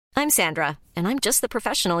I'm Sandra, and I'm just the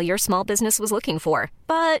professional your small business was looking for.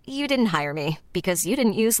 But you didn't hire me because you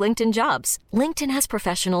didn't use LinkedIn Jobs. LinkedIn has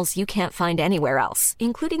professionals you can't find anywhere else,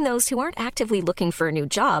 including those who aren't actively looking for a new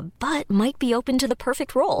job, but might be open to the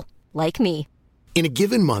perfect role, like me. In a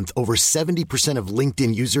given month, over 70% of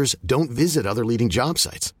LinkedIn users don't visit other leading job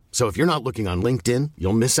sites. So if you're not looking on LinkedIn,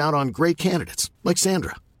 you'll miss out on great candidates like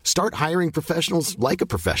Sandra. Start hiring professionals like a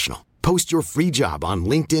professional. Post your free job on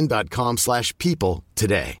linkedin.com/people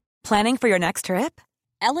today. Planning for your next trip?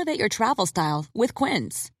 Elevate your travel style with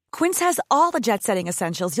Quince. Quince has all the jet-setting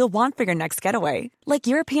essentials you'll want for your next getaway, like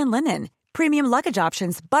European linen, premium luggage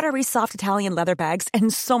options, buttery soft Italian leather bags,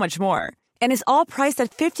 and so much more. And is all priced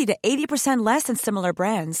at 50 to 80% less than similar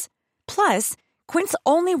brands. Plus, Quince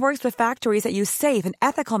only works with factories that use safe and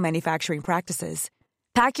ethical manufacturing practices.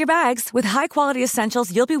 Pack your bags with high-quality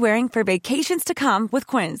essentials you'll be wearing for vacations to come with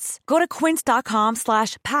Quince. Go to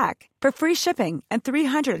quince.com/pack for free shipping and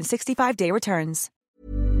 365-day returns.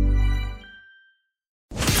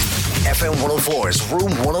 FM 104's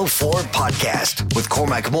Room 104 podcast with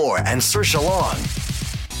Cormac Moore and Saoirse Long.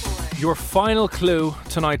 Your final clue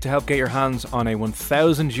tonight to help get your hands on a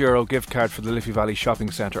 €1,000 gift card for the Liffey Valley Shopping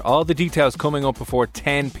Centre. All the details coming up before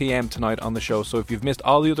 10 p.m. tonight on the show. So if you've missed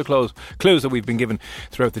all the other clues that we've been given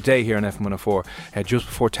throughout the day here on FM 104, just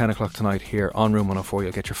before 10 o'clock tonight here on Room 104,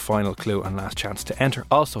 you'll get your final clue and last chance to enter.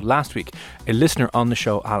 Also, last week, a listener on the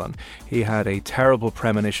show, Alan, he had a terrible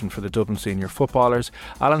premonition for the Dublin senior footballers.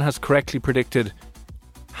 Alan has correctly predicted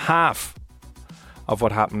half of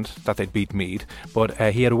what happened, that they'd beat Meath, but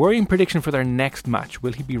he had a worrying prediction for their next match.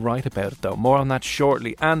 Will he be right about it though? More on that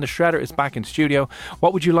shortly. And the Shredder is back in studio.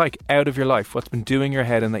 What would you like out of your life? What's been doing your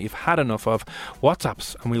head and that you've had enough of?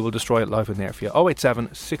 WhatsApps, and we will destroy it live in there for you.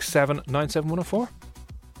 087 67 97 104.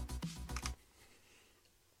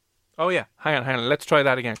 Oh yeah, hang on, let's try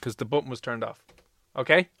that again because the button was turned off.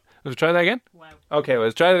 Okay, let's try that again. Wow. Okay, well,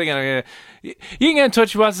 let's try that again. You can get in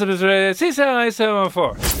touch with WhatsApp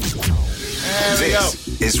 679714.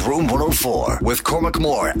 This is Room 104 with Cormac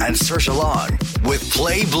Moore and Saoirse Long with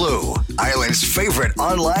Play Blue, Ireland's favourite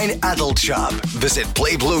online adult shop. Visit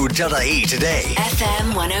playblue.ie today.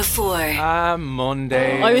 FM 104.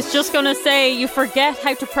 Monday. I was just going to say, you forget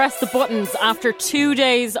how to press the buttons after 2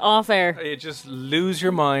 days off air. You just lose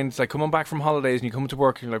your mind. It's like coming back from holidays and you come to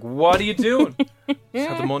work and you're like, what are you doing? It's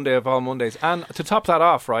had the Monday of all Mondays. And to top that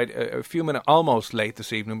off, right, a few minutes almost late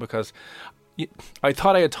this evening because I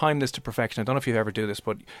thought I had timed this to perfection. I don't know if you ever do this,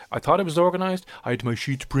 but I thought it was organised. I had my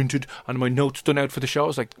sheets printed and my notes done out for the show. I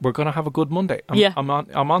was like, we're going to have a good Monday. I'm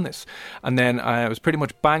on this. And then I was pretty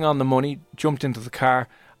much bang on the money, jumped into the car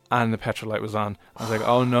and the petrol light was on. I was like,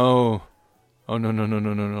 oh no. Oh,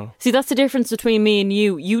 no. See, that's the difference between me and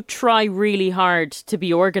you. You try really hard to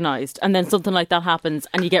be organised and then something like that happens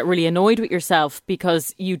and you get really annoyed with yourself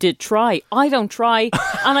because you did try. I don't try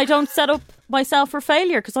and I don't set up myself for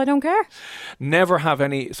failure because I don't care. Never have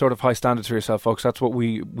any sort of high standards for yourself, folks. That's what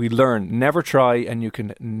we learn. Never try and you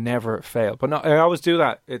can never fail. But no, I always do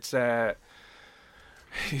that. It's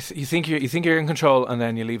you think you're in control and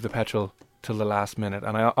then you leave the petrol till the last minute,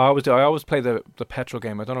 and I always do. I always play the petrol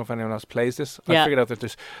game. I don't know if anyone else plays this. I figured out that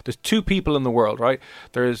there's two people in the world, right?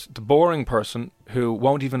 There's the boring person who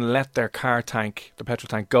won't even let their car tank, the petrol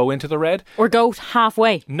tank, go into the red or go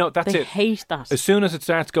halfway. No, that's they it. Hate that. As soon as it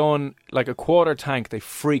starts going like a quarter tank, they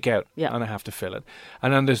freak out and I have to fill it.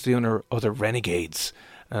 And then there's the other renegades,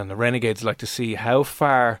 and the renegades like to see how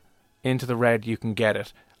far into the red you can get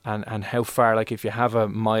it, and how far, like if you have a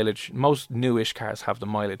mileage. Most newish cars have the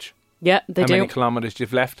mileage. Yeah, they do. How many kilometres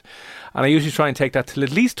you've left. And I usually try and take that till at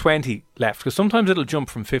least 20 left, because sometimes it'll jump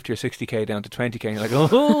from 50 or 60k down to 20k and you're like,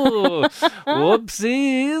 oh,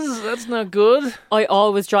 whoopsies, that's not good. I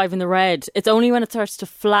always drive in the red. It's only when it starts to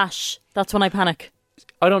flash, that's when I panic.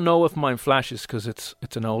 I don't know if mine flashes because it's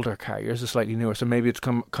an older car. Yours is slightly newer, so maybe it's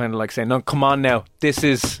kind of like saying, no, come on now, this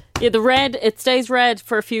is... Yeah, the red, it stays red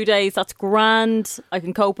for a few days. That's grand. I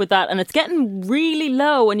can cope with that. And it's getting really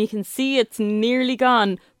low and you can see it's nearly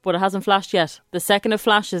gone, but it hasn't flashed yet. The second it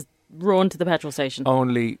flashes, run to the petrol station.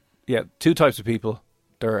 Only, two types of people.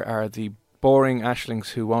 There are the boring ashlings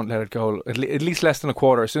who won't let it go at least less than a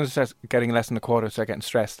quarter. As soon as it starts getting less than a quarter, they start getting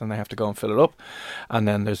stressed and they have to go and fill it up. And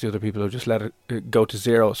then there's the other people who just let it go to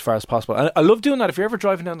zero as far as possible. And I love doing that. If you're ever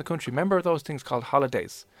driving down the country, remember those things called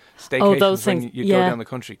holidays, staycations, those things, when you go down the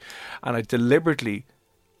country. And I deliberately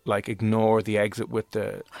like ignore the exit with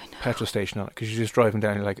the petrol station on it because you're just driving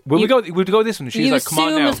down. You're like, we'll go this one. And she's you like, come on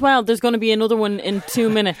now. assume as well there's going to be another one in 2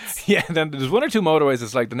 minutes. Yeah, then there's one or two motorways.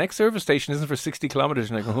 It's like the next service station isn't for 60 kilometres.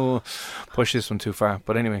 And you're like, oh, push this one too far.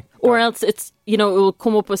 But anyway. Or else it's, it will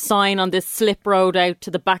come up a sign on this slip road out to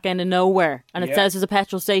the back end of nowhere and it says there's a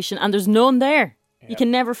petrol station and there's none there. Yeah. You can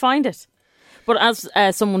never find it. But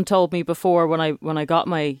as someone told me before when I got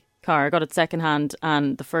my car, I got it second hand,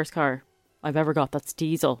 and the first car I've ever got that's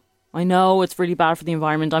diesel. I know it's really bad for the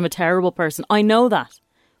environment. I'm a terrible person. I know that.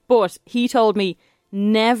 But he told me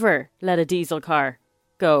never let a diesel car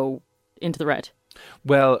go into the red.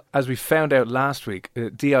 Well, as we found out last week,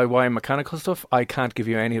 DIY mechanical stuff, I can't give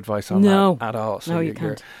you any advice on that at all. So you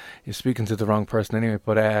can't. You're speaking to the wrong person anyway.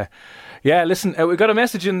 But listen, we got a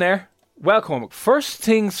message in there. Welcome. First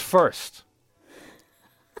things first.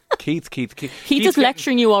 Keith is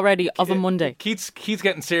lecturing you already of a Monday. Keith's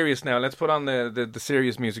getting serious now. Let's put on the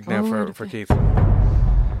serious music now for Keith.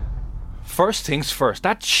 First things first.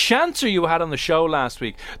 That chancer you had on the show last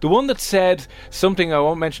week, the one that said something, I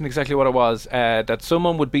won't mention exactly what it was, that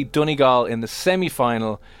someone would beat Donegal in the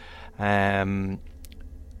semi-final.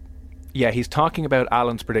 Yeah, he's talking about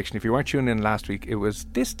Alan's prediction. If you weren't tuning in last week, it was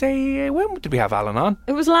this day. When did we have Alan on?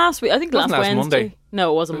 It was last week. I think last Wednesday. Monday.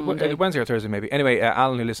 No, it wasn't Monday. Wednesday or Thursday, maybe. Anyway,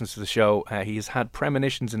 Alan, who listens to the show, he has had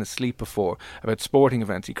premonitions in his sleep before about sporting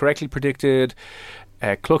events. He correctly predicted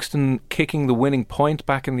Cluxton kicking the winning point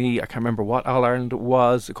back in I can't remember what All-Ireland it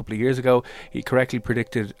was, a couple of years ago. He correctly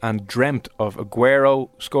predicted and dreamt of Aguero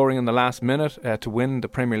scoring in the last minute to win the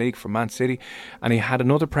Premier League for Man City. And he had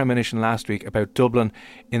another premonition last week about Dublin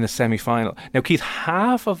in the semi-final. Now, Keith,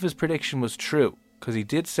 half of his prediction was true, because he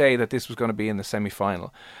did say that this was going to be in the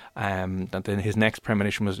semi-final. And then his next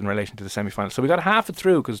premonition was in relation to the semi-final. So we got half it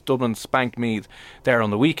through because Dublin spanked Meath there on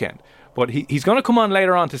the weekend. But he's going to come on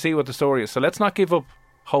later on to see what the story is. So let's not give up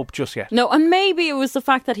hope just yet. No, and maybe it was the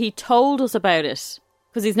fact that he told us about it,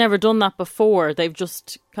 because he's never done that before. They've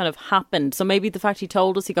just kind of happened. So maybe the fact he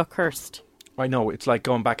told us, he got cursed. I know, it's like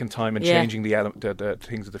going back in time and changing the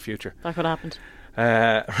things of the future. That's what happened.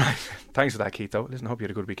 Right. Thanks for that, Keith, though. Listen, hope you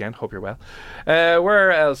had a good weekend. Hope you're well.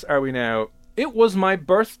 Where else are we now? It was my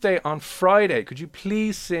birthday on Friday. Could you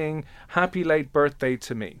please sing Happy Late Birthday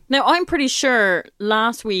to Me? Now, I'm pretty sure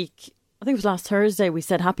last week, I think it was last Thursday, we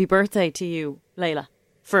said happy birthday to you, Layla,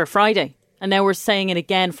 for Friday. And now we're saying it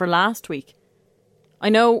again for last week. I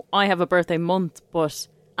know I have a birthday month, but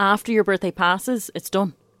after your birthday passes, it's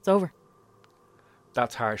done. It's over.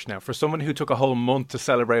 That's harsh now. For someone who took a whole month to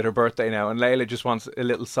celebrate her birthday now, and Layla just wants a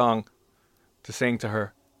little song to sing to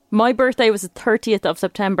her. My birthday was the 30th of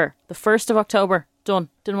September. The 1st of October, done.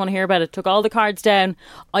 Didn't want to hear about it. Took all the cards down.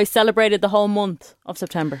 I celebrated the whole month of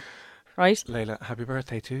September. Right? Layla, happy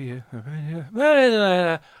birthday to you.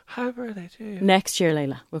 Happy birthday to you. Next year,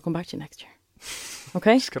 Layla. We'll come back to you next year.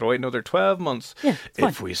 Okay? Just gotta wait another 12 months. Yeah,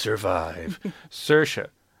 if we survive. Saoirse.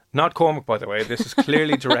 Not Cormac, by the way. This is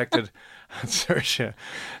clearly directed at Saoirse.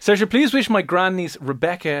 Saoirse, please wish my grandniece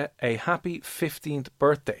Rebecca a happy 15th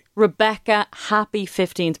birthday. Rebecca, happy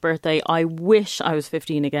 15th birthday. I wish I was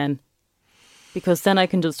 15 again, because then I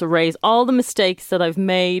can just erase all the mistakes that I've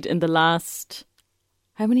made in the last...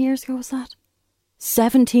 How many years ago was that?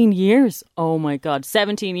 17 years. Oh my God,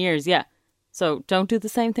 17 years, yeah. So don't do the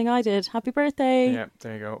same thing I did. Happy birthday. Yeah,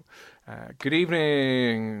 there you go. Good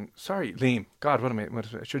evening. Sorry, Liam. God, what am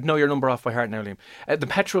I should know your number off by heart now, Liam. The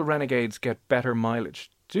petrol renegades get better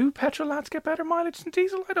mileage. Do petrol lads get better mileage than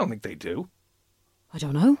diesel? I don't think they do. I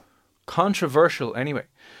don't know. Controversial, anyway.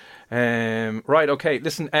 Right, okay.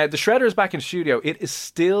 Listen, the shredder is back in studio. It is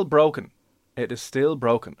still broken. It is still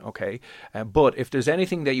broken, okay? But if there's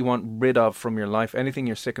anything that you want rid of from your life, anything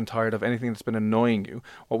you're sick and tired of, anything that's been annoying you,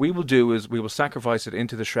 what we will do is we will sacrifice it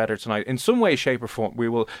into the shredder tonight. In some way, shape or form, we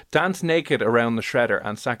will dance naked around the shredder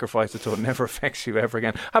and sacrifice it so it never affects you ever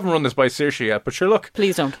again. I haven't run this by Saoirse yet, but sure, look.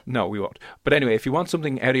 Please don't. No, we won't. But anyway, if you want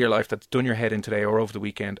something out of your life that's done your head in today or over the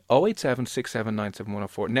weekend, 087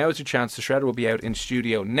 6797104. Now is your chance. The shredder will be out in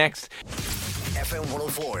studio next. FM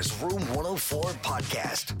 104's Room 104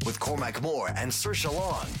 podcast with Cormac Moore and Saoirse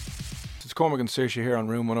Long. It's Cormac and Saoirse here on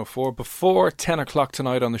Room 104. Before 10 o'clock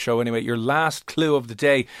tonight on the show, anyway, your last clue of the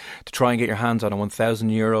day to try and get your hands on a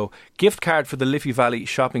 €1,000 gift card for the Liffey Valley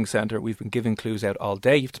Shopping Centre. We've been giving clues out all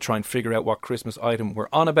day. You have to try and figure out what Christmas item we're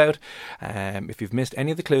on about. If you've missed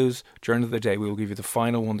any of the clues during the day, we will give you the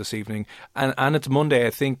final one this evening. And it's Monday.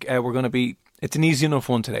 I think we're going to be... It's an easy enough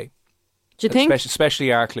one today. Do you think?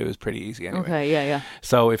 Especially our clue is pretty easy anyway. Okay, yeah.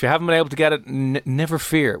 So if you haven't been able to get it, never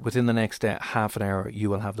fear. Within the next half an hour, you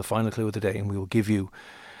will have the final clue of the day, and we will give you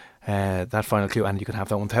that final clue, and you can have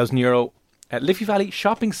that €1,000 Liffey Valley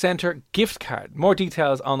Shopping Centre gift card. More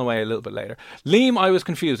details on the way a little bit later. Liam, I was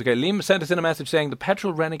confused. Okay, Liam sent us in a message saying the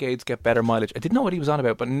petrol renegades get better mileage. I didn't know what he was on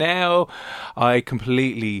about, but now I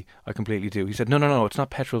completely do. He said, no, it's not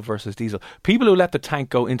petrol versus diesel. People who let the tank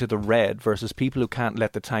go into the red versus people who can't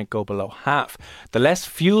let the tank go below half. The less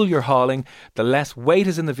fuel you're hauling, the less weight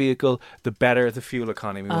is in the vehicle, the better the fuel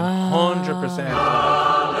economy.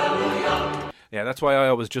 100%. Yeah, that's why I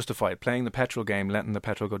always justify it. Playing the petrol game, letting the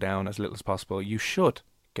petrol go down as little as possible. You should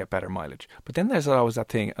get better mileage. But then there's always that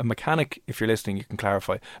thing. A mechanic, if you're listening, you can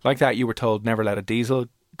clarify. Like that, you were told never let a diesel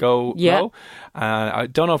go low. I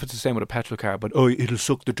don't know if it's the same with a petrol car, but it'll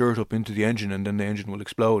suck the dirt up into the engine and then the engine will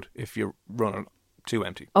explode if you run it too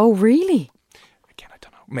empty. Oh, really? Again, I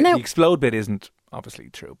don't know. Now, the explode bit isn't obviously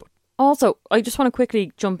true. But also, I just want to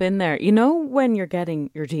quickly jump in there. You know when you're getting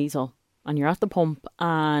your diesel and you're at the pump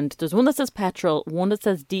and there's one that says petrol, one that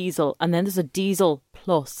says diesel, and then there's a diesel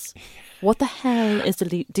plus. What the hell is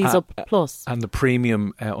the diesel plus? And the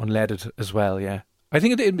premium unleaded as well, yeah. I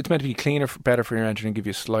think it's meant to be cleaner, better for your engine and give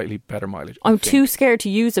you slightly better mileage. I'm too scared to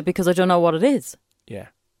use it because I don't know what it is. Yeah.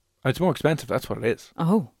 It's more expensive, that's what it is.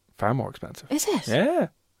 Oh. Far more expensive. Is it? Yeah.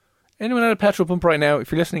 Anyone at a petrol pump right now,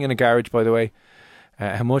 if you're listening in a garage, by the way,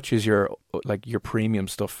 how much is your premium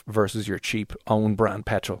stuff versus your cheap own brand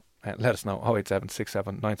petrol? Let us know. 087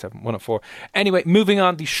 67 97 104. Anyway, moving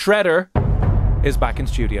on. The shredder is back in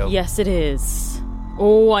studio. Yes, it is.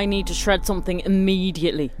 Oh, I need to shred something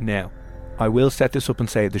immediately. Now, I will set this up and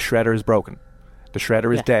say the shredder is broken. The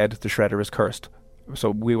shredder is dead. The shredder is cursed.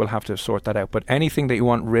 So we will have to sort that out. But anything that you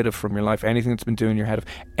want rid of from your life, anything that's been doing your head of,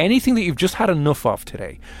 anything that you've just had enough of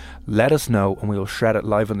today, let us know and we will shred it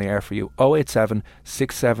live on the air for you. 087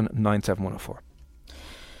 67 97 104.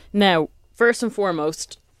 Now, first and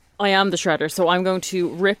foremost, I am the shredder, so I'm going to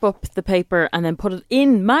rip up the paper and then put it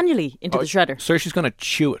in manually into the shredder. So she's going to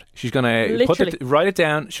chew it. She's going to write it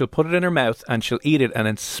down, she'll put it in her mouth and she'll eat it and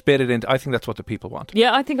then spit it into... I think that's what the people want.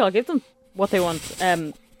 Yeah, I think I'll give them what they want.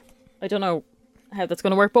 I don't know how that's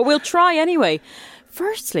going to work, but we'll try anyway.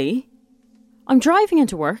 Firstly, I'm driving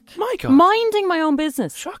into work. My God. Minding my own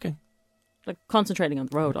business. Shocking. Like concentrating on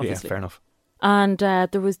the road, obviously. Yeah, fair enough. And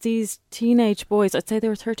there was these teenage boys, I'd say they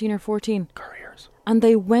were 13 or 14. Couriers. And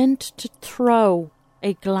they went to throw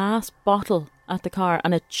a glass bottle at the car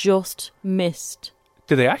and it just missed.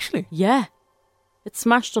 Did they actually? Yeah. It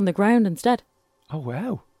smashed on the ground instead. Oh,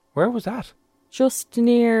 wow. Where was that? Just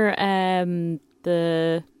near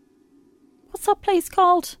the... What's that place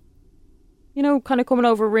called? You know, kind of coming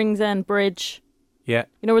over Ringsend Bridge. Yeah.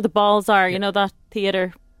 You know where the balls are? Yeah. You know that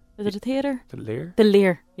theatre? Is it a theatre? The Lear? The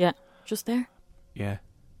Lear, yeah. Just there. Yeah.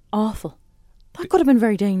 Awful. That could have been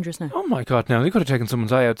very dangerous now. Oh my God, now they could have taken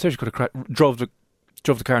someone's eye out. Seriously, could have drove the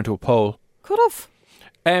car into a pole. Could have.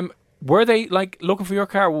 Were they like looking for your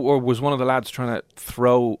car, or was one of the lads trying to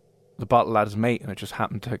throw the bottle at his mate and it just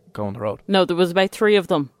happened to go on the road? No, there was about 3 of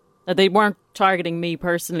them. They weren't targeting me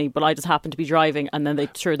personally, but I just happened to be driving and then they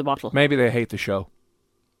threw the bottle. Maybe they hate the show.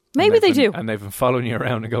 Maybe they do. And they've been following you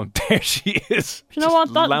around and going, there she is. You know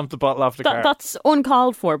what? Lamped the bottle off the car. That's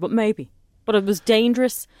uncalled for, but maybe. But it was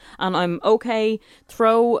dangerous and I'm okay.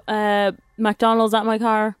 Throw McDonald's at my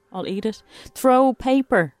car, I'll eat it. Throw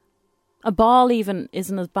paper. A ball even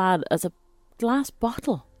isn't as bad as a glass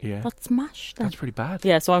bottle. Yeah. That's smashed. That's pretty bad.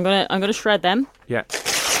 Yeah, so I'm gonna shred them. Yeah.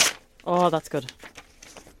 Oh, that's good.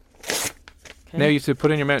 Okay. Now you have to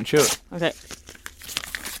put in your mouth and chew it. Okay.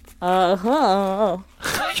 You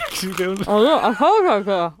actually doing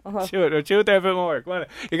it? Chew it. Or chew it there a bit more. Come on.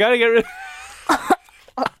 You gotta get rid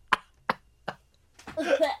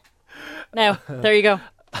Now, there you go.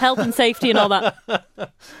 Health and safety and all that.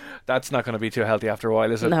 That's not going to be too healthy after a while,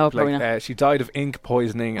 is it? No, probably not. She died of ink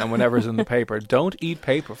poisoning and whatever's in the paper. Don't eat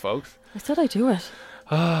paper, folks. I said I do it.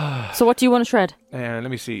 So what do you want to shred? Let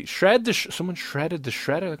me see. Someone shredded the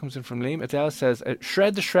shredder. That comes in from Liam. Adele says,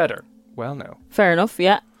 shred the shredder. Well, no. Fair enough,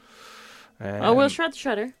 yeah. We'll shred the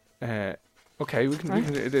shredder. Okay, we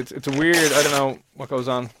can. It's a weird. I don't know what goes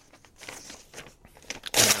on.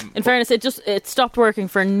 In fairness, it stopped working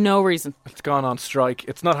for no reason. It's gone on strike.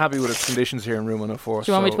 It's not happy with its conditions here in room 104.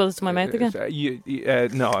 Do you want me to put this to my mouth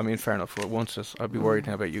again? No, I mean, fair enough. For once, I'd be worried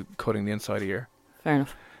now about you cutting the inside of your... Fair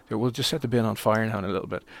enough. We'll just set the bin on fire now in a little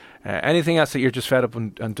bit. Anything else that you're just fed up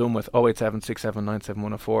and done with? 087 67 97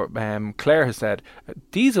 104. Claire has said,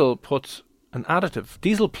 Diesel puts an additive,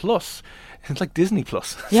 Diesel Plus. It's like Disney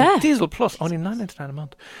Plus. Yeah. Diesel Plus, only $9.99 a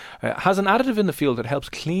month. Has an additive in the fuel that helps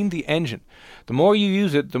clean the engine. The more you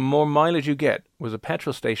use it, the more mileage you get. Was a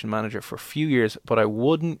petrol station manager for a few years, but I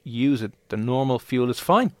wouldn't use it. The normal fuel is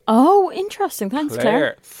fine. Oh, interesting. Thanks,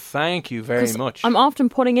 Claire. Thank you very much. I'm often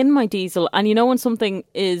putting in my diesel, and you know when something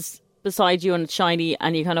is beside you and it's shiny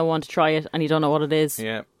and you kind of want to try it and you don't know what it is.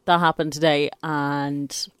 Yeah. That happened today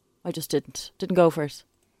and I just didn't go for it.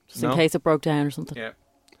 Just in case it broke down or something.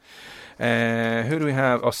 Yeah. Who do we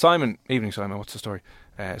have? Oh, Simon. Evening, Simon. What's the story?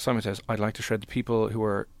 Simon says, I'd like to shred the people who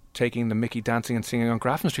were taking the Mickey dancing and singing on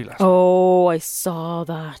Grafton Street last night. Oh, I saw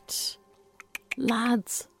that.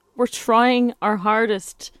 Lads, we're trying our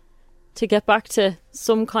hardest to get back to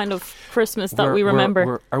some kind of Christmas that we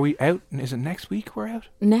remember. Are we out? Is it next week we're out?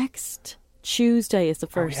 Next Tuesday is the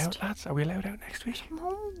first. Are we out, lads? Are we allowed out next week?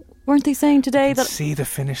 No. Weren't they saying today that see the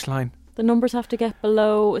finish line? The numbers have to get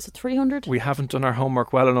below, is it 300? We haven't done our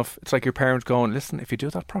homework well enough. It's like your parents going, listen, if you do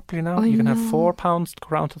that properly now, you can have £4 to go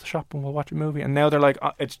round to the shop and we'll watch a movie. And now they're like,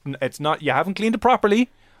 it's not, you haven't cleaned it properly,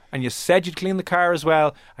 and you said you'd clean the car as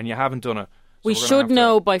well, and you haven't done it. So we should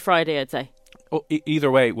know by Friday, I'd say. Oh,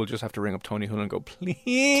 either way, we'll just have to ring up Tony Hull and go,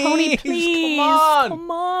 please. Tony, please.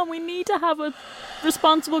 Come on. We need to have a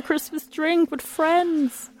responsible Christmas drink with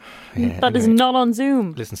friends. That is not on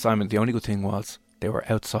Zoom. Listen, Simon, the only good thing was they were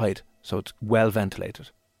outside. So it's well ventilated.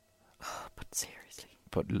 Oh, but seriously.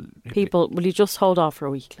 But people, will you just hold off for a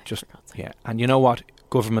week? Like, just, yeah. And you know what?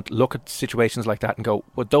 Government look at situations like that and go,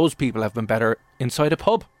 well, those people have been better inside a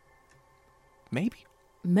pub. Maybe.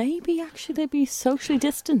 Maybe, actually, they'd be socially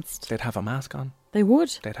distanced. They'd have a mask on. They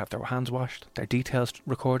would. They'd have their hands washed, their details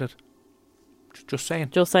recorded. Just saying.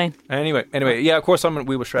 Just saying. Anyway, yeah, of course,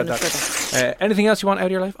 we will shred that. Anything else you want out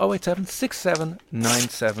of your life? 087 67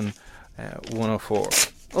 97 104.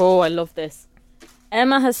 Oh, I love this.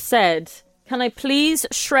 Emma has said, can I please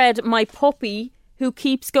shred my puppy who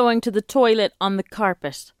keeps going to the toilet on the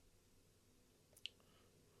carpet?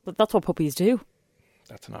 But that's what puppies do.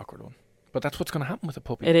 That's an awkward one. But that's what's going to happen with a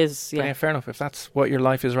puppy. It is, yeah. Fair enough, if that's what your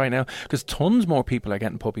life is right now. Because tons more people are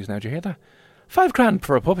getting puppies now. Do you hear that? $5,000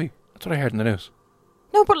 for a puppy. That's what I heard in the news.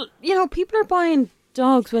 No, but, people are buying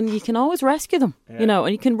dogs when you can always rescue them. Yeah.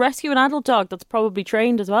 And you can rescue an adult dog that's probably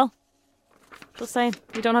trained as well. Just saying,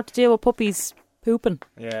 you don't have to deal with puppies pooping.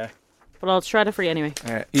 Yeah. But I'll shred it for you anyway.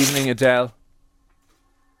 Evening, Adele.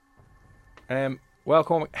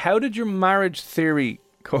 Welcome. How did your marriage theory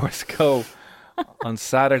course go on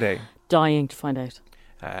Saturday? Dying to find out.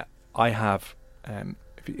 I have,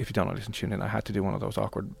 if you don't know, listen, tune in. I had to do one of those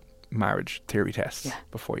awkward marriage theory tests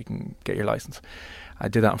before you can get your license. I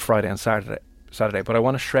did that on Friday and Saturday, but I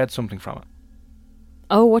want to shred something from it.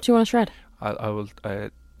 Oh, what do you want to shred? I will.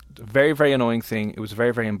 Very, very annoying thing. It was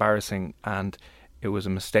very, very embarrassing, and it was a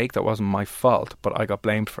mistake that wasn't my fault, but I got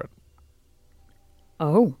blamed for it.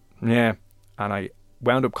 Oh. Yeah, and I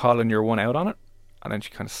wound up calling your one out on it, and then she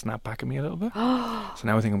kind of snapped back at me a little bit. So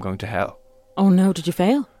now I think I'm going to hell. Oh no, did you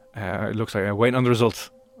fail? It looks like I'm waiting on the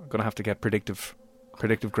results. I'm going to have to get predictive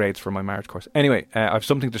grades for my marriage course. Anyway, I have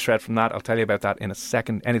something to shred from that. I'll tell you about that in a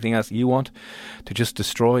second. Anything else you want to just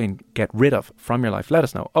destroy and get rid of from your life, let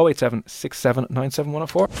us know. 087 67 97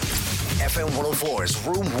 104. FM 104's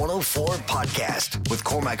Room 104 podcast with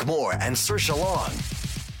Cormac Moore and Saoirse Long.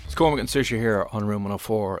 It's Cormac and Saoirse here on Room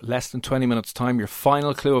 104. Less than 20 minutes time, your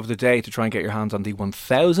final clue of the day to try and get your hands on the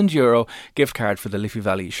 €1,000 gift card for the Liffey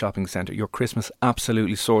Valley Shopping Centre. Your Christmas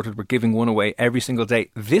absolutely sorted. We're giving one away every single day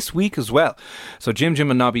this week as well. So Jim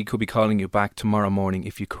and Nobby could be calling you back tomorrow morning.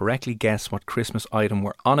 If you correctly guess what Christmas item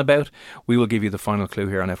we're on about, we will give you the final clue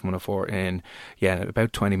here on FM104 in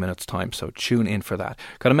about 20 minutes time. So tune in for that.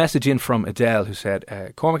 Got a message in from Adele who said,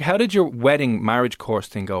 Cormac, how did your wedding marriage course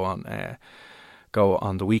thing go on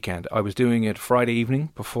the weekend? I was doing it Friday evening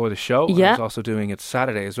before the show. Yeah. I was also doing it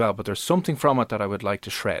Saturday as well, but there's something from it that I would like to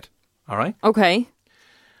shred. All right? Okay.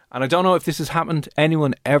 And I don't know if this has happened to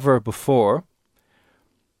anyone ever before,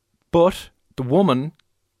 but the woman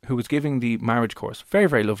who was giving the marriage course, very,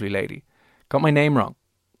 very lovely lady, got my name wrong.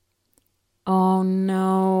 Oh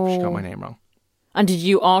no. She got my name wrong. And did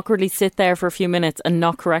you awkwardly sit there for a few minutes and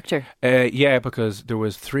not correct her? Yeah, because there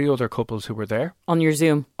was 3 other couples who were there. On your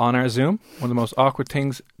Zoom? On our Zoom. One of the most awkward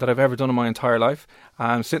things that I've ever done in my entire life.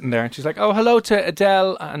 I'm sitting there and she's like, oh, hello to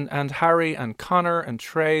Adele and Harry and Connor and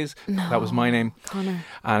Trace. No, that was my name. Connor.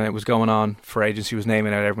 And it was going on for ages. She was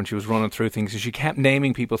naming out everyone. She was running through things. So she kept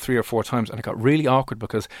naming people 3 or 4 times. And it got really awkward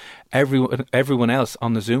because everyone else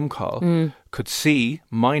on the Zoom call could see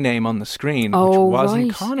my name on the screen, which wasn't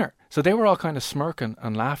right. Connor. So they were all kind of smirking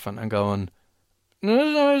and laughing and going, no,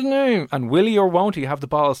 that's not his name. And will he or won't he have the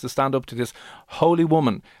balls to stand up to this holy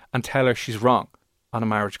woman and tell her she's wrong on a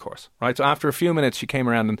marriage course, right? So after a few minutes, she came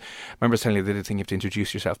around and I remember telling you the thing, you have to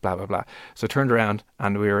introduce yourself, blah, blah, blah. So I turned around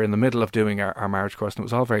and we were in the middle of doing our marriage course and it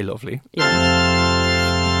was all very lovely. Yeah.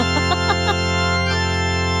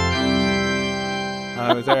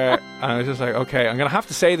 I was there and I was just like, okay, I'm going to have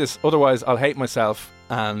to say this, otherwise I'll hate myself.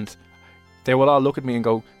 And they will all look at me and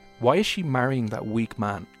go, why is she marrying that weak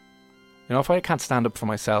man? You know, if I can't stand up for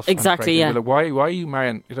myself. Exactly, yeah. Like, why are you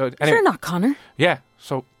marrying? You know, anyway, You're not Connor. Yeah,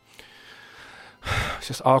 so it's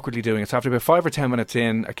just awkwardly doing it. So after about 5 or 10 minutes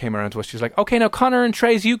in, I came around to us. She's like, okay, now Connor and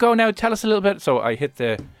Trace, you go now. Tell us a little bit. So I hit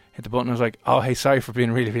the button. I was like, oh, hey, sorry for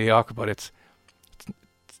being really, really awkward, but it's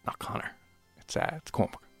not Connor. It's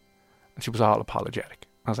Cormac. And she was all apologetic.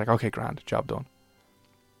 I was like, okay, grand, job done.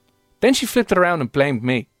 Then she flipped it around and blamed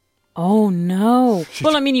me. Oh, no.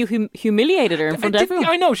 Well, I mean, you humiliated her in front of everyone.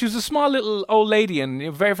 I know. She was a small little old lady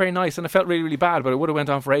and very, very nice. And I felt really, really bad, but it would have went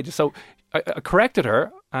on for ages. So I corrected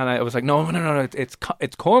her and I was like, no, it's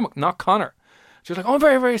Cormac, not Connor. She was like, oh, I'm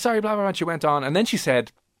very, very sorry, blah, blah, blah. And she went on. And then she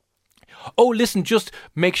said, oh, listen, just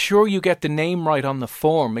make sure you get the name right on the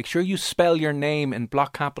form. Make sure you spell your name in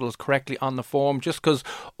block capitals correctly on the form, just because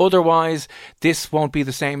otherwise this won't be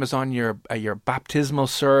the same as on your baptismal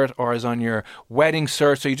cert or as on your wedding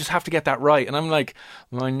cert. So you just have to get that right. And I'm like,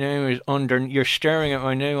 my name is you're staring at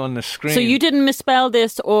my name on the screen. So you didn't misspell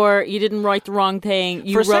this or you didn't write the wrong thing.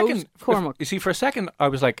 You wrote Cormac. You see, for a second, I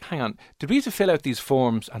was like, hang on, did we have to fill out these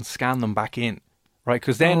forms and scan them back in? Right,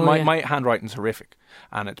 because then my handwriting's horrific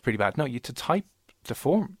and it's pretty bad. No, you had to type the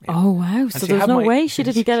form. Yeah. Oh, wow. So there's no way she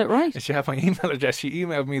didn't get it right. She had my email address. She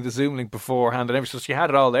emailed me the Zoom link beforehand and everything. So she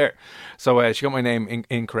had it all there. So she got my name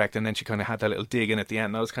incorrect and then she kind of had that little dig in at the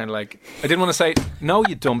end. And I was kind of like, I didn't want to say, no,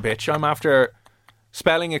 you dumb bitch. I'm after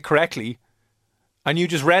spelling it correctly and you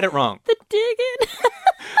just read it wrong. The dig in.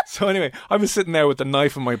 So anyway, I was sitting there with the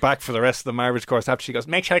knife in my back for the rest of the marriage course after she goes,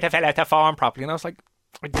 make sure to fill out the form properly. And I was like,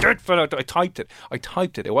 I typed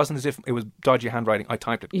it. It wasn't as if it was dodgy handwriting. I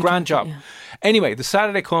typed it. Grand job. Yeah. Anyway, the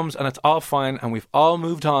Saturday comes and it's all fine and we've all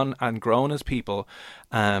moved on and grown as people.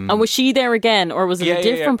 And was she there again or was it a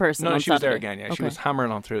different person? No, on she was there again. Yeah, okay. She was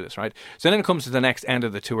hammering on through this, right? So then it comes to the next end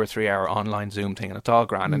of the 2 or 3 hour online Zoom thing and it's all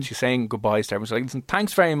grand and she's saying goodbyes to everyone. She's like, listen,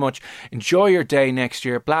 thanks very much. Enjoy your day next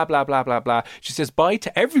year. Blah, blah, blah, blah, blah. She says bye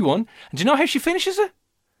to everyone. And do you know how she finishes it?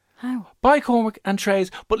 How? Bye, Cormac and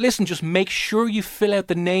Trace. But listen, just make sure you fill out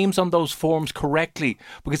the names on those forms correctly.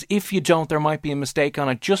 Because if you don't, there might be a mistake on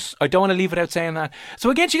it. I don't want to leave it out saying that.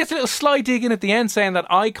 So again, she gets a little sly dig in at the end saying that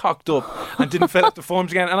I cocked up and didn't fill out the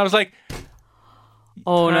forms again. And I was like,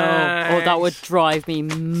 oh no. Oh, that would drive me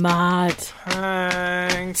mad.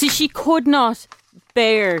 Thanks. See, she could not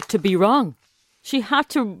bear to be wrong. She had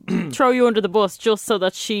to throw you under the bus just so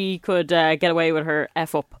that she could get away with her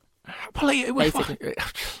F up. Well, it was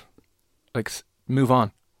like, move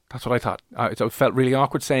on. That's what I thought. I felt really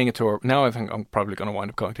awkward saying it to her. Now I think I'm probably going to wind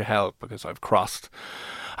up going to hell because I've crossed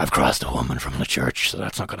a woman from the church, so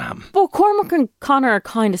that's not going to happen. But Cormac and Connor are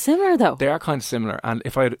kind of similar, though. They are kind of similar, and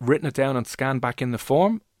if I had written it down and scanned back in the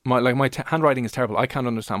form, my handwriting is terrible. I can't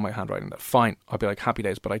understand my handwriting. That fine, I'll be like happy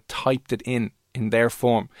days, but I typed it in their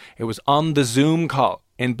form. It was on the Zoom call.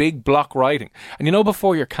 In big block writing. And you know,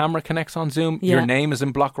 before your camera connects on Zoom, your name is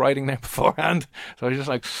in block writing there beforehand. So I was just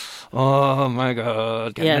like, oh my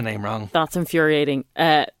God, getting the name wrong. That's infuriating.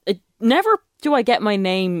 Never do I get my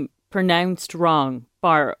name pronounced wrong.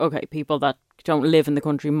 People that don't live in the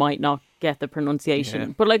country might not get the pronunciation.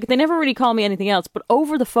 Yeah. But like, they never really call me anything else. But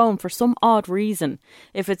over the phone, for some odd reason,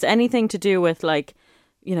 if it's anything to do with like,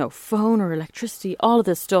 you know, phone or electricity, all of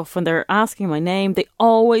this stuff, when they're asking my name, they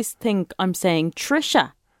always think I'm saying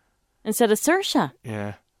Trisha instead of Saoirse.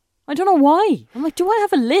 Yeah. I don't know why. I'm like, do I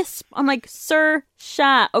have a lisp? I'm like,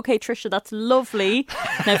 Saoirse. Okay, Trisha, that's lovely.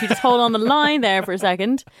 Now, if you just hold on the line there for a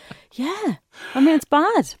second. Yeah. I mean, it's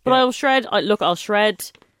bad. But I'll shred, I'll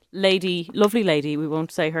shred lovely lady, we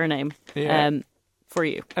won't say her name, for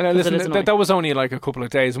you. And listen, that was only like a couple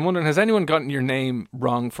of days. I'm wondering, has anyone gotten your name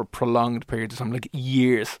wrong for prolonged periods of time, like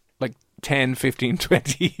years, like 10, 15,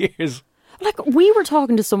 20 years? Like, we were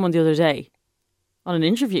talking to someone the other day on an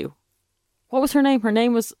interview. What was her name? Her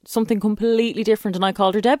name was something completely different and I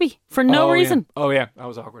called her Debbie for no reason. Yeah. Oh yeah, that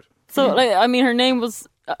was awkward. So like, I mean, her name was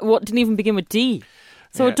didn't even begin with D.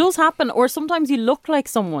 So it does happen. Or sometimes you look like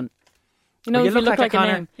someone. You know, you look like a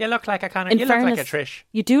Connor. Name. You look like a Connor. You look like a Trish.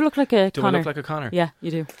 You do look like a Connor. Do I look like a Connor? Yeah,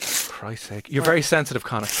 you do. Christ's sake. You're very sensitive,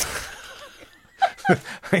 Connor.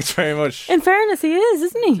 Thanks very much. In fairness, he is,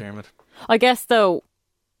 isn't he? Damn it. I guess, though,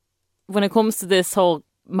 when it comes to this whole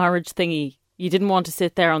marriage thingy, you didn't want to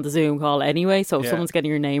sit there on the Zoom call anyway, so if someone's getting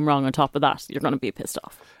your name wrong on top of that, you're going to be pissed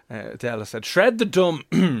off. Adela said, shred the dumb.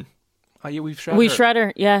 We've shred her. We shred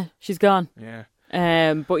her, yeah. She's gone. Yeah.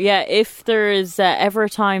 But yeah, if there is ever a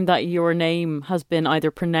time that your name has been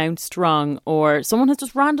either pronounced wrong or someone has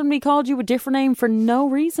just randomly called you a different name for no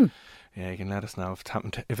reason. Yeah, you can let us know if it's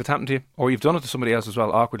happened to you, or you've done it to somebody else as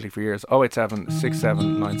well awkwardly for years. 087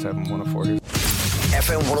 67 97 104.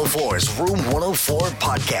 FM 104's Room 104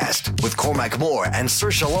 podcast with Cormac Moore and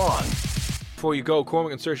Saoirse Long. Before you go,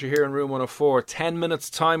 Cormac and Saoirse here in Room 104. 10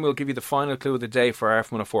 minutes time, we'll give you the final clue of the day for our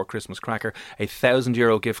F104 Christmas cracker. A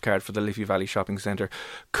 €1,000 gift card for the Liffey Valley Shopping Centre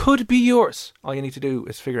could be yours. All you need to do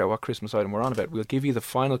is figure out what Christmas item we're on about. We'll give you the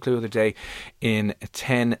final clue of the day in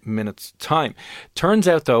 10 minutes time. Turns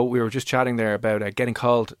out though, we were just chatting there about getting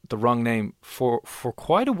called the wrong name for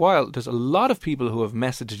quite a while. There's a lot of people who have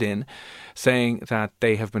messaged in saying that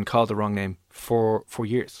they have been called the wrong name for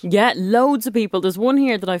years. Yeah, loads of people. There's one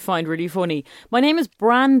here that I find really funny. My name is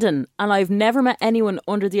Brandon and I've never met anyone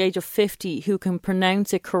under the age of 50 who can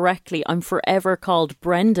pronounce it correctly. I'm forever called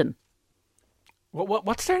Brendan.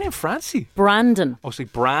 What's their name? Francie? Brandon. Oh, see,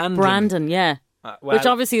 Brandon. Brandon, yeah. Which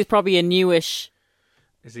obviously is probably a newish...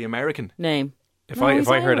 Is he American? Name. If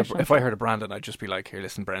I heard of Brandon, I'd just be like, "Here,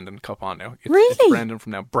 listen, Brendan, cop on now. Really? It's Brendan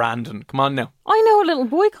from now. Brandon, come on now." I know a little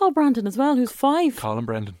boy called Brandon as well, who's 5. Call him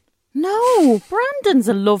Brendan. No, Brandon's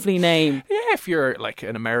a lovely name. Yeah, if you're like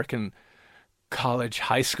an American college,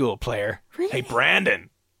 high school player. Really? Hey, Brandon.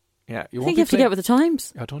 Yeah, I think you have to get with the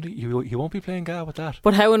times. I don't. You won't be playing gal with that.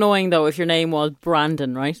 But how annoying though if your name was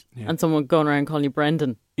Brandon, right? Yeah. And someone going around calling you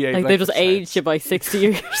Brendan. Yeah, like they just aged you by 60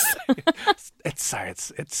 years. It's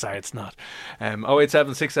not.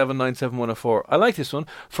 08767971004. I like this one.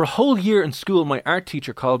 For a whole year in school, my art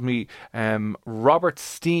teacher called me Robert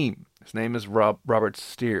Steam. His name is Robert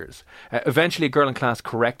Steers. Eventually, a girl in class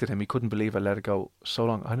corrected him. He couldn't believe I let it go so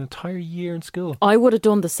long. An entire year in school. I would have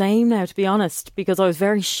done the same now, to be honest, because I was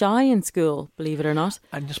very shy in school, believe it or not.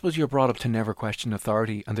 And I suppose you're brought up to never question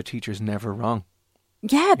authority, and the teacher's never wrong.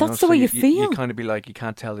 Yeah, that's the way you feel. You kind of be like, you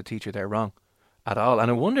can't tell the teacher they're wrong at all. And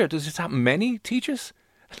I wonder, does this happen many teachers?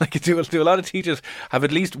 Like, do a lot of teachers have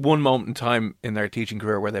at least one moment in time in their teaching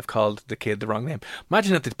career where they've called the kid the wrong name?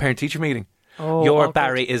 Imagine at the parent-teacher meeting. Oh, Your awkward.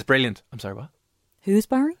 Barry is brilliant. I'm sorry, what? Who's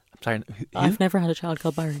Barry? I'm sorry. I've never had a child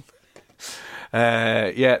called Barry.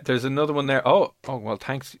 Yeah, there's another one there. Oh, well,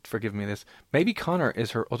 thanks for giving me this. Maybe Connor is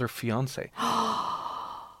her other fiance.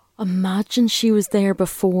 Imagine she was there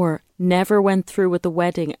before, never went through with the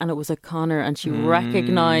wedding, and it was a Connor, and she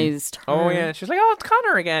recognised her. Oh, yeah. She's like, oh, it's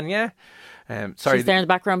Connor again, yeah. Sorry. She's there in the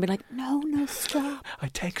background being like, no, stop. I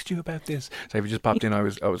text you about this. So if you just popped in, I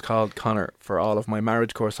was called Connor for all of my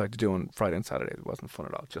marriage course I had to do on Friday and Saturday. It wasn't fun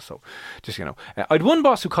at all, just you know. I had one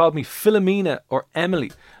boss who called me Philomena or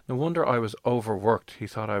Emily. No wonder I was overworked. He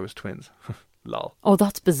thought I was twins. Lol. Oh,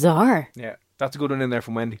 that's bizarre. Yeah, that's a good one in there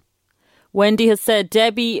from Wendy. Wendy has said,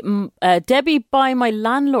 Debbie by my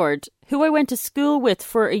landlord, who I went to school with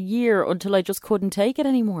for a year until I just couldn't take it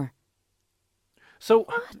anymore. So,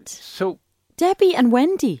 what? So Debbie and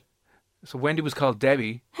Wendy. So Wendy was called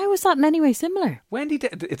Debbie. How is that in any way similar? Wendy,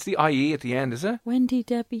 it's the IE at the end, is it? Wendy,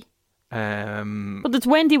 Debbie. But it's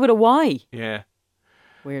Wendy with a Y. Yeah.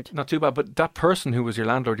 Weird. Not too bad, but that person who was your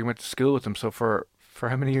landlord, you went to school with them, so for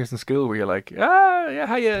how many years in school were you like,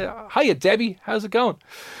 yeah, hiya Debbie, how's it going?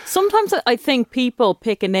 Sometimes I think people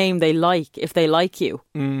pick a name they like if they like you,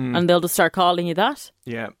 and they'll just start calling you that.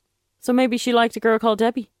 Yeah. So maybe she liked a girl called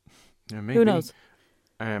Debbie. Yeah, maybe. Who knows?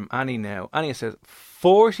 Annie says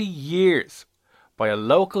 40 years by a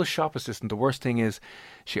local shop assistant. The worst thing is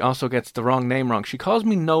she also gets the wrong name wrong. She calls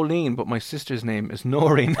me Nolene, but my sister's name is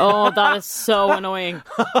Noreen. Oh, that is so annoying.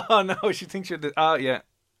 Oh no, she thinks you're yeah.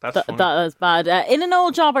 That is bad. In an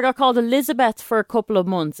old job, I got called Elizabeth for a couple of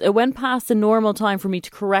months. It went past the normal time for me to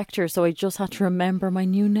correct her, so I just had to remember my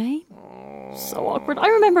new name. So awkward. I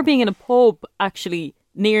remember being in a pub, actually,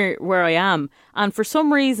 near where I am, and for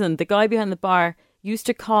some reason, the guy behind the bar used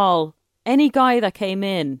to call any guy that came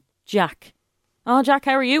in Jack. Oh, Jack,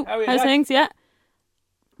 how are you? How's things? Yeah.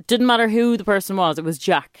 Didn't matter who the person was, it was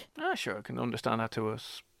Jack. Sure, I can understand that to a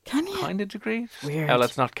kind of degree. Weird. Hell,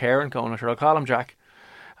 that's not Karen going, sure, I'll call him Jack.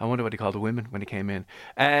 I wonder what he called the women when he came in.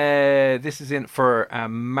 This is in for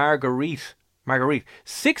Marguerite.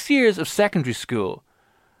 6 years of secondary school.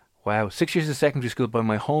 Wow, 6 years of secondary school by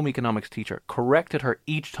my home economics teacher. Corrected her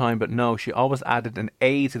each time, but no, she always added an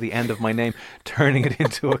A to the end of my name, turning it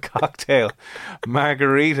into a cocktail.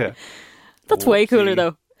 Margarita. That's way cooler,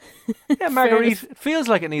 though. Yeah, Marguerite. It feels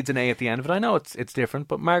like it needs an A at the end of it. I know it's different,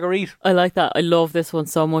 but Marguerite. I like that. I love this one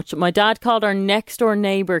so much. My dad called our next door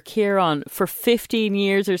neighbour Kieran for 15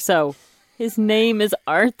 years or so. His name is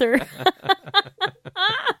Arthur.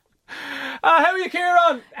 How are you,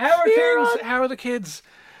 Kieran? How are things? How are the kids?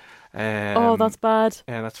 That's bad.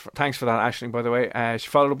 Yeah, thanks for that, Aisling, by the way. She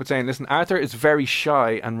followed up with saying, listen, Arthur is very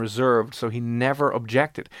shy and reserved, so he never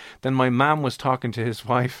objected. Then my mum was talking to his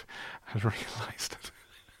wife and realised it.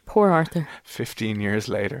 Poor Arthur. 15 years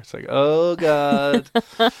later. It's like, oh, God.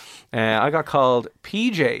 I got called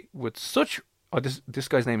PJ with such this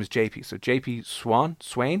guy's name is JP. So JP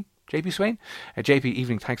Swain. JP Swain? JP,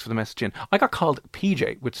 evening, thanks for the message in. I got called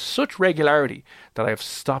PJ with such regularity that I have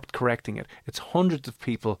stopped correcting it. It's hundreds of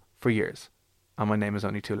people for years. And my name is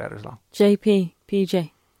only 2 letters long. JP,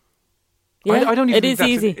 PJ. Yeah, I don't even it is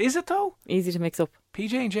easy. Is it though? Easy to mix up.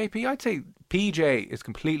 PJ and JP? I'd say PJ is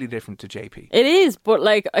completely different to JP. It is, but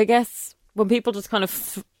like, I guess when people just kind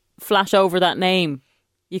of flash over that name,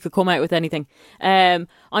 you could come out with anything.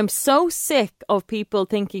 I'm so sick of people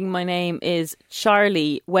thinking my name is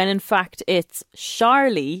Charlie when in fact it's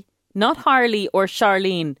Charlie, not Harley or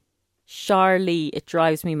Charlene. Charlie. It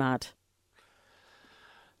drives me mad.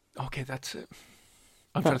 Okay, that's it.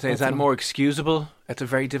 I'm trying to say, is that more excusable? It's a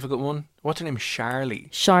very difficult one. What's her name? Charlie.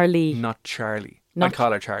 Charlie. Not Charlie. I'd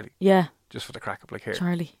call her Charlie. Yeah. Just for the crack up, like here.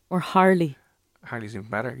 Charlie. Or Harley. Harley's even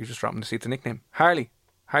better. You just drop them to see it's a nickname. Harley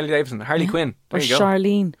Davidson. Harley Quinn. There or you go.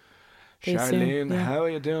 Charlene. Charlene, how are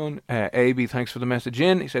you doing? AB, thanks for the message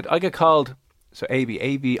in. He said, I get called, so AB,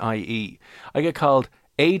 A-B-I-E. I get called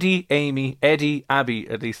AD, Amy, Eddie, Abby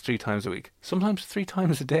at least 3 times a week. Sometimes 3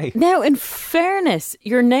 times a day. Now, in fairness,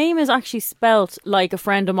 your name is actually spelt like a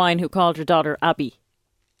friend of mine who called her daughter Abby.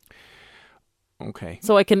 Okay.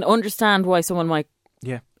 So I can understand why someone might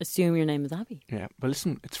assume your name is Abby. Yeah, but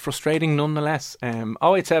listen, it's frustrating nonetheless.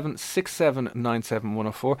 087 6797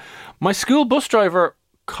 104. My school bus driver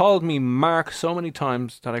called me Mark so many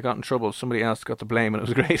times that I got in trouble. Somebody else got the blame and it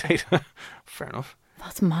was great. Fair enough.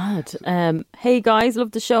 That's mad. Hey guys,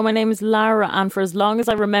 love the show. My name is Lara, and for as long as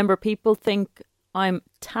I remember, people think I'm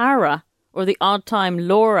Tara or the odd time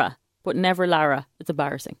Laura, but never Lara. It's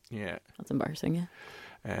embarrassing. Yeah. That's embarrassing, yeah.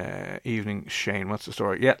 Evening, Shane. What's the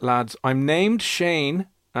story? Yeah, lads, I'm named Shane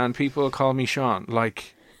and people call me Sean,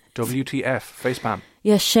 like WTF, facepalm.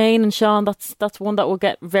 Yeah, Shane and Sean, that's one that will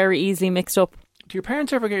get very easily mixed up. Do your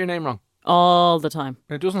parents ever get your name wrong? All the time.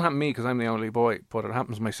 It doesn't happen to me because I'm the only boy, but it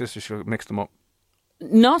happens to my sister. She'll mix them up.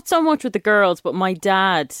 Not so much with the girls, but my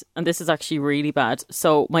dad, and this is actually really bad.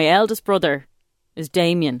 So my eldest brother is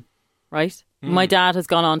Damien, right? My dad has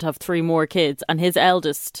gone on to have 3 more kids, and his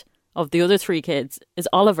eldest of the other 3 kids is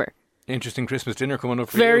Oliver. Interesting Christmas dinner coming up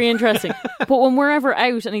for you. Very interesting. But when we're ever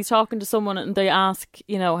out and he's talking to someone and they ask,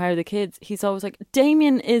 you know, how are the kids, he's always like,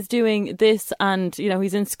 Damien is doing this and, you know,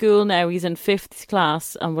 he's in school now, he's in 5th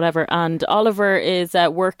class and whatever, and Oliver is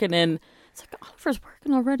working in... It's like, Oliver's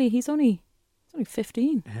working already, he's only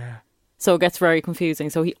 15. Yeah. So it gets very confusing.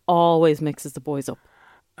 So he always mixes the boys up.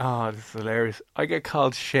 Oh, this is hilarious. I get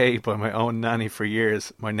called Shay by my own nanny for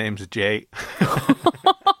years. My name's Jay.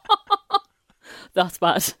 That's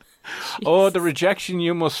bad. Oh, the rejection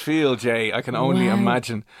you must feel, Jay. I can only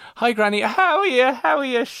imagine. Hi, Granny. How are you? How are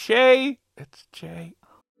you, Shay? It's Jay.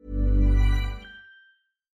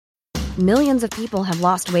 Millions of people have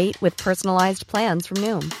lost weight with personalized plans from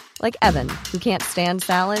Noom. Like Evan, who can't stand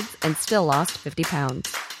salads and still lost 50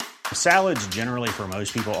 pounds. Salads generally for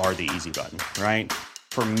most people are the easy button, right?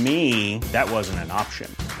 For me, that wasn't an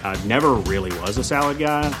option. I never really was a salad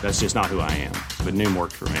guy. That's just not who I am. But Noom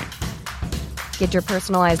worked for me. Get your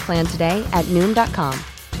personalized plan today at Noom.com.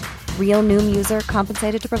 Real Noom user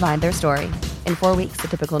compensated to provide their story. In 4 weeks, the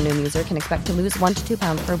typical Noom user can expect to lose 1 to 2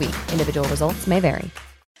 pounds per week. Individual results may vary.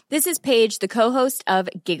 This is Paige, the co-host of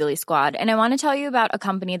Giggly Squad, and I want to tell you about a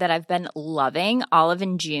company that I've been loving, Olive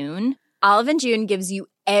 & June. Olive & June gives you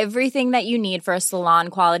everything that you need for a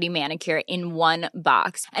salon-quality manicure in one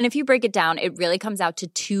box. And if you break it down, it really comes out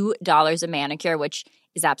to $2 a manicure, which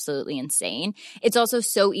is absolutely insane. It's also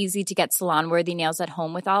so easy to get salon-worthy nails at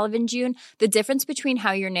home with Olive & June. The difference between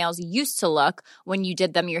how your nails used to look when you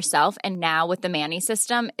did them yourself and now with the Mani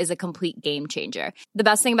system is a complete game changer. The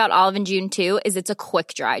best thing about Olive & June, too, is it's a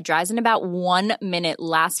quick dry. Dries in about 1 minute,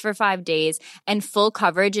 lasts for 5 days, and full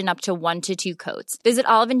coverage in up to 1 to 2 coats. Visit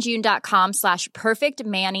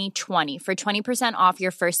oliveandjune.com/perfectmani20 for 20% off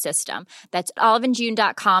your first system. That's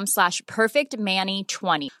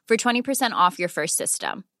oliveandjune.com/perfectmani20 for 20% off your first system.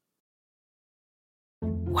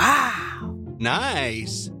 Wow.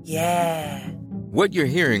 Nice. Yeah. What you're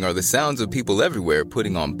hearing are the sounds of people everywhere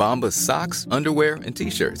putting on Bombas socks, underwear, and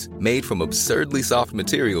T-shirts made from absurdly soft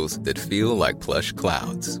materials that feel like plush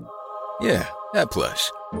clouds. Yeah, that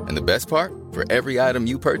plush. And the best part? For every item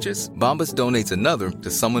you purchase, Bombas donates another to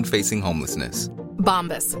someone facing homelessness.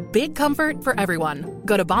 Bombas. Big comfort for everyone.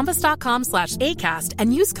 Go to bombas.com/ACAST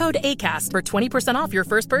and use code ACAST for 20% off your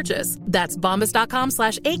first purchase. That's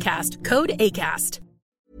bombas.com/ACAST. Code ACAST.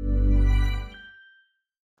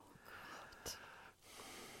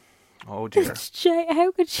 Oh dear. Jay,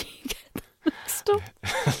 how could she get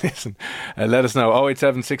stuff. Listen, let us know.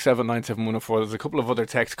 087-679-7104. There's a couple of other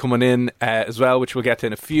texts coming in as well, which we'll get to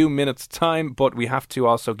in a few minutes' time. But we have to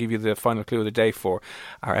also give you the final clue of the day for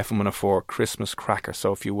our FM104 Christmas cracker.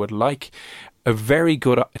 So if you would like a very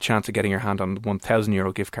good chance of getting your hand on the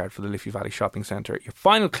 €1,000 gift card for the Liffey Valley Shopping Centre, your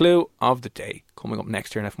final clue of the day coming up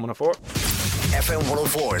next year in FM104. FM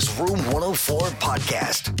 104's Room 104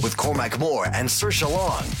 podcast with Cormac Moore and Saoirse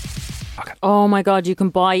Long. Okay. Oh my God, you can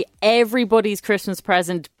buy everybody's Christmas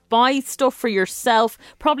present. Buy stuff for yourself.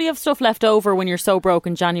 Probably have stuff left over when you're so broke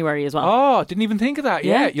in January as well. Oh, didn't even think of that.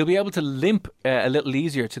 Yeah. You'll be able to limp a little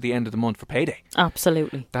easier to the end of the month for payday.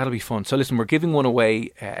 Absolutely. That'll be fun. So listen, we're giving one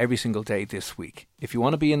away every single day this week. If you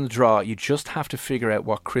want to be in the draw, you just have to figure out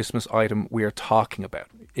what Christmas item we are talking about.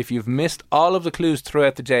 If you've missed all of the clues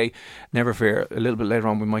throughout the day, never fear. A little bit later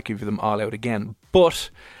on, we might give you them all out again. But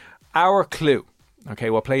our clue...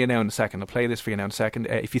 Okay, we'll play you now in a second. I'll play this for you now in a second.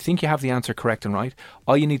 If you think you have the answer correct and right,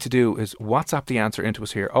 all you need to do is WhatsApp the answer into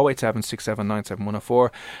us here,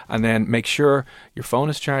 087-679-7104, and then make sure your phone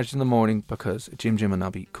is charged in the morning because Jim and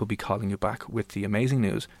Nobby could be calling you back with the amazing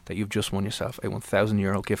news that you've just won yourself a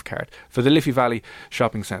 €1,000 gift card for the Liffey Valley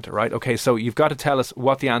Shopping Centre, right? Okay, so you've got to tell us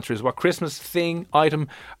what the answer is. What Christmas thing, item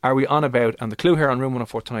are we on about? And the clue here on Room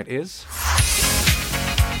 104 tonight is...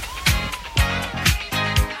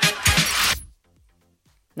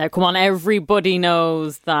 Now, come on, everybody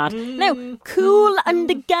knows that. Now, Kool and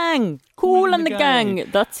the Gang. Kool and the Gang.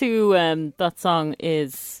 That's who that song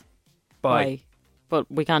is by. But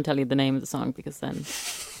we can't tell you the name of the song because then...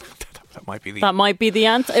 That might be the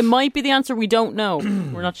answer. It might be the answer. We don't know.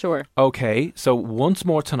 We're not sure. Okay, so once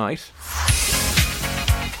more tonight.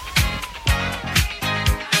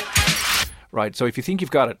 Right, so if you think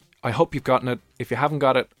you've got it, I hope you've gotten it. If you haven't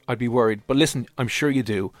got it, I'd be worried. But listen, I'm sure you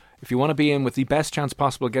do. If you want to be in with the best chance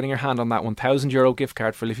possible getting your hand on that €1,000 gift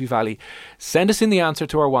card for Liffey Valley, send us in the answer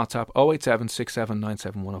to our WhatsApp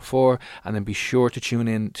 087-679-7104, and then be sure to tune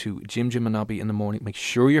in to Jim and Nobby in the morning. Make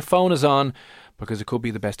sure your phone is on because it could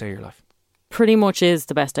be the best day of your life. Pretty much is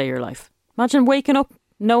the best day of your life. Imagine waking up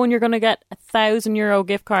knowing you're going to get €1,000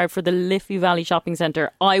 gift card for the Liffey Valley Shopping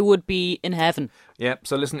Centre. I would be in heaven. Yeah,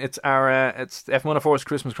 so listen, it's our it's FM104's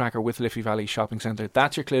Christmas cracker with Liffey Valley Shopping Centre.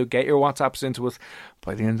 That's your clue. Get your WhatsApps into us.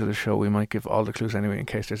 By the end of the show, we might give all the clues anyway in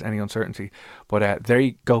case there's any uncertainty. But there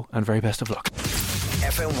you go, and very best of luck.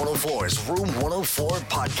 FM 104's Room 104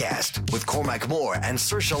 podcast with Cormac Moore and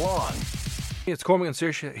Saoirse Long. It's Cormac and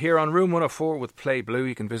Saoirse here on Room 104 with Play Blue.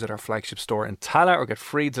 You can visit our flagship store in Tala or get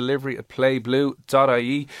free delivery at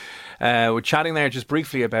playblue.ie. We're chatting there just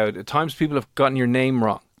briefly about times people have gotten your name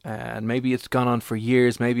wrong. And maybe it's gone on for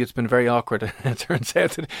years. Maybe it's been very awkward. It turns out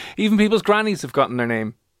that even people's grannies have gotten their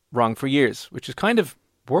name wrong for years, which is kind of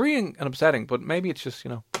worrying and upsetting. But maybe it's just,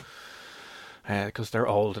 because they're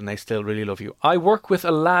old and they still really love you. I work with a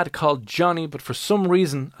lad called Johnny, but for some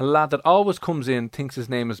reason, a lad that always comes in thinks his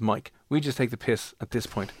name is Mike. We just take the piss at this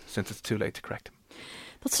point since it's too late to correct him.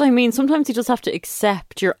 That's what I mean. Sometimes you just have to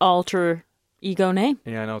accept your alter ego name.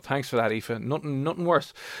 Yeah, I know. Thanks for that, Aoife. Nothing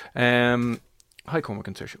worse. Hi, Cormac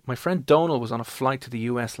and Saoirse. My friend Donal was on a flight to the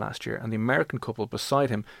US last year, and the American couple beside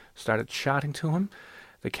him started chatting to him.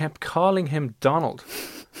 They kept calling him Donald.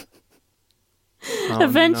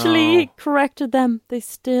 Eventually, he corrected them. They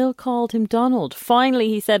still called him Donald. Finally,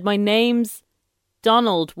 he said, "My name's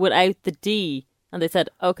Donald without the D." And they said,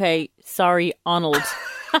 "Okay, sorry, Arnold."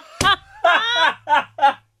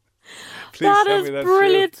 That is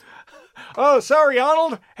brilliant. True. Oh, sorry,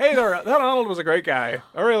 Arnold. Hey there, that Arnold was a great guy.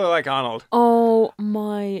 I really like Arnold. Oh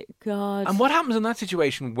my God. And what happens in that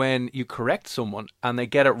situation when you correct someone and they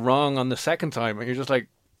get it wrong on the second time and you're just like...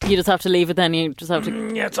 You just have to leave it then. You just have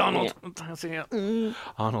to... Yeah, it's Arnold. Yeah.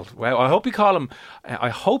 Arnold. Well, I hope you call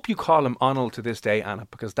him Arnold to this day, Anna,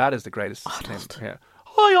 because that is the greatest name. Yeah.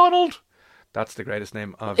 Hi, Arnold. That's the greatest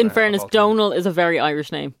name of... In fairness, Donal is a very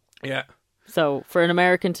Irish name. Yeah. So for an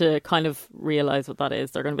American to kind of realise what that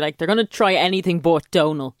is, they're going to be like, they're going to try anything but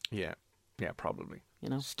Donal. Yeah, probably.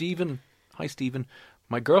 Stephen. Hi, Stephen.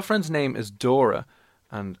 My girlfriend's name is Dora,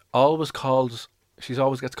 and she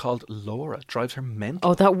always gets called Laura. It drives her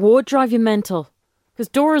mental. Oh, that would drive you mental, because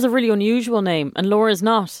Dora's a really unusual name, and Laura's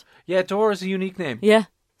not. Yeah, Dora's a unique name. Yeah.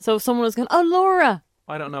 So if someone was going, "Oh, Laura,"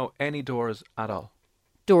 I don't know any Doras at all.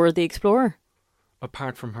 Dora the Explorer.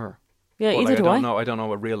 Apart from her. Yeah, either do I. I don't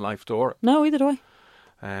know a real life Dora. No, either do I.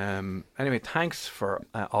 Anyway, thanks for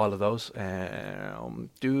all of those. A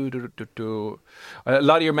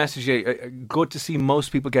lot of your messages. Good to see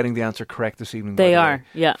most people getting the answer correct this evening. They are,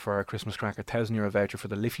 yeah. For our Christmas cracker, €1,000 voucher for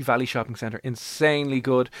the Liffey Valley Shopping Centre. Insanely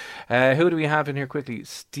good. Who do we have in here quickly?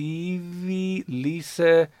 Stevie,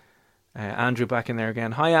 Lisa, Andrew back in there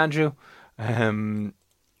again. Hi, Andrew.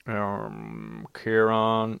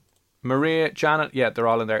 Kieran, Maria, Janet, yeah, they're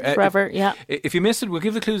all in there. Trevor, yeah. If you missed it, we'll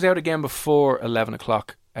give the clues out again before 11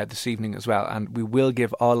 o'clock this evening as well, and we will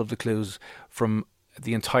give all of the clues from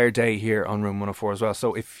the entire day here on Room 104 as well.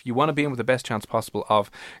 So if you want to be in with the best chance possible of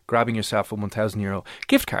grabbing yourself a €1,000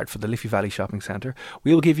 gift card for the Liffey Valley Shopping Centre,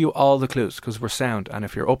 we'll give you all the clues because we're sound, and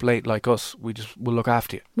if you're up late like us, we'll look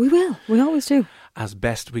after you. We will. We always do. As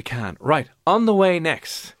best we can. Right, on the way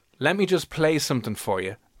next, let me just play something for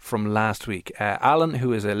you from last week. Alan,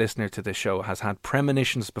 who is a listener to this show, has had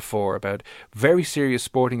premonitions before about very serious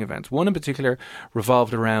sporting events. One in particular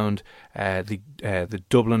revolved around the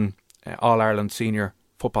Dublin All-Ireland Senior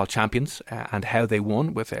Football Champions and how they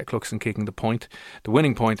won, with Cluxon kicking the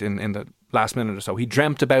winning point in the last minute or so. He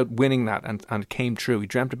dreamt about winning that and it came true. He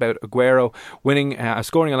dreamt about Aguero winning,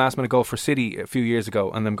 scoring a last minute goal for City a few years ago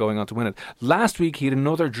and them going on to win it. Last week he had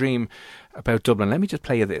another dream about Dublin. Let me just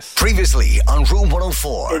play you this. Previously on Room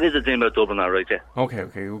 104. It is a dream about Dublin, all right, yeah. Okay,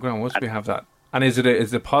 we're going. Once we have that. And is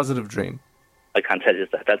it a positive dream? I can't tell you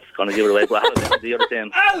that. That's going to give it away. But the other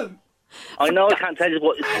thing. I know I can't tell you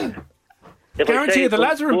what. Guarantee you, the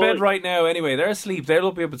lads are in bed right now anyway. They're asleep.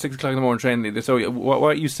 They'll be up at 6 o'clock in the morning training. So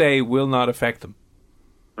what you say will not affect them.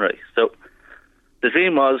 Right. So the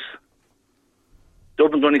dream was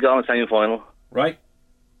Dublin Donegal in the semi-final. Right.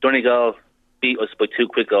 Donegal beat us by 2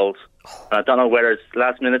 quick goals. And I don't know whether it's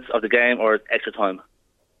last minutes of the game or extra time.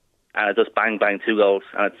 And it just bang, 2 goals,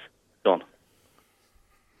 and it's done.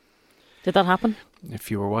 Did that happen?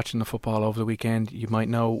 If you were watching the football over the weekend, you might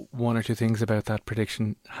know one or two things about that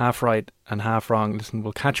prediction. Half right and half wrong. Listen,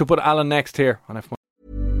 we'll catch up with Alan next here on F1.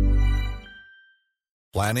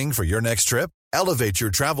 Planning for your next trip? Elevate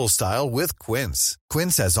your travel style with Quince.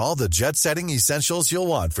 Quince has all the jet-setting essentials you'll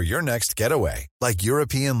want for your next getaway, like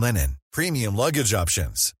European linen, premium luggage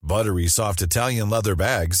options, buttery soft Italian leather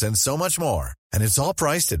bags, and so much more. And it's all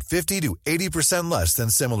priced at 50 to 80% less than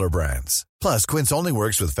similar brands. Plus, Quince only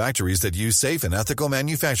works with factories that use safe and ethical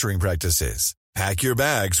manufacturing practices. Pack your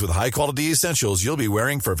bags with high-quality essentials you'll be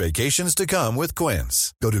wearing for vacations to come with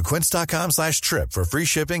Quince. Go to quince.com/trip for free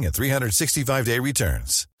shipping and 365-day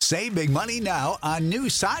returns. Save big money now on new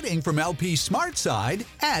siding from LP SmartSide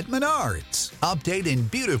at Menards. Update and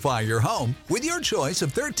beautify your home with your choice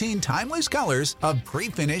of 13 timeless colors of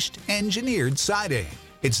pre-finished engineered siding.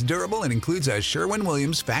 It's durable and includes a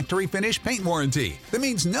Sherwin-Williams factory finish paint warranty that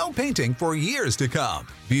means no painting for years to come.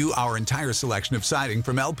 View our entire selection of siding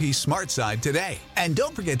from LP SmartSide today. And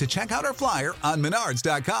don't forget to check out our flyer on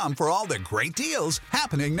Menards.com for all the great deals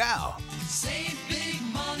happening now. Save big